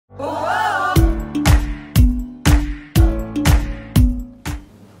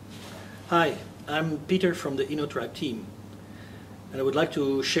Hi, I'm Peter from the Innotribe team, and I would like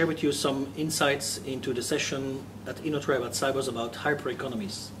to share with you some insights into the session at Innotribe at Sibos about hyper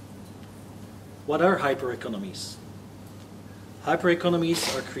economies. What are hyper economies? Hyper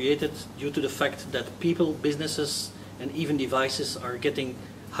economies are created due to the fact that people, businesses, and even devices are getting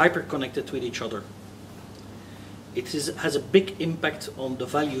hyper connected with each other. It has a big impact on the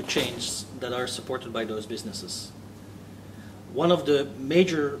value chains that are supported by those businesses. One of the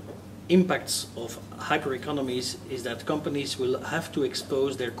major impacts of hyper economies is that companies will have to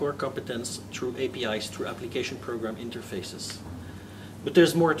expose their core competence through APIs, through application program interfaces. But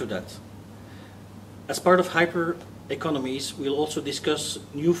there's more to that. As part of hyper economies, we'll also discuss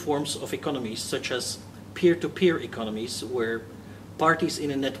new forms of economies, such as peer-to-peer economies, where parties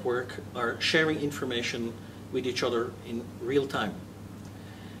in a network are sharing information with each other in real time.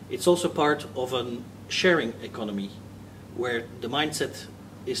 It's also part of a sharing economy, where the mindset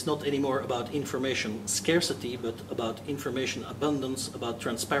is not anymore about information scarcity, but about information abundance, about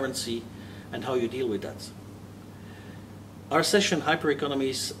transparency, and how you deal with that. Our session, Hyper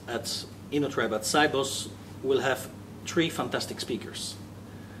Economies at Innotribe at Sibos, will have three fantastic speakers.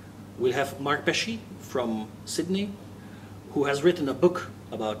 We'll have Mark Pesce from Sydney, who has written a book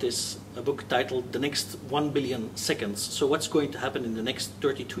about this, a book titled The Next 1 Billion Seconds. So what's going to happen in the next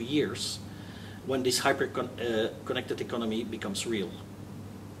 32 years when this hyper-connected economy becomes real?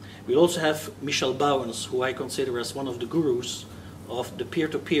 We'll also have Michel Bouwens, who I consider as one of the gurus of the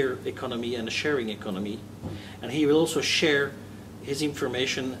peer-to-peer economy and the sharing economy. And he will also share his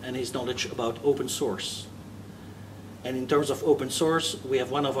information and his knowledge about open source. And in terms of open source, we have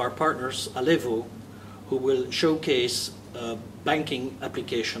one of our partners, Alevo, who will showcase a banking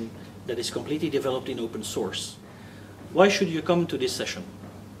application that is completely developed in open source. Why should you come to this session?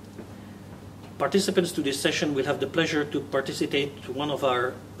 Participants to this session will have the pleasure to participate to one of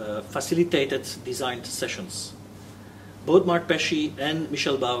our facilitated designed sessions. Both Mark Pesce and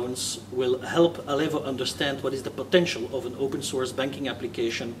Michel Bouwens will help Alevo understand what is the potential of an open source banking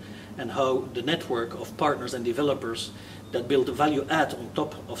application and how the network of partners and developers that build a value add on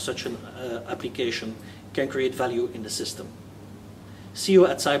top of such an application can create value in the system. See you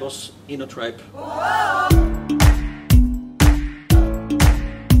at Sibos Innotribe.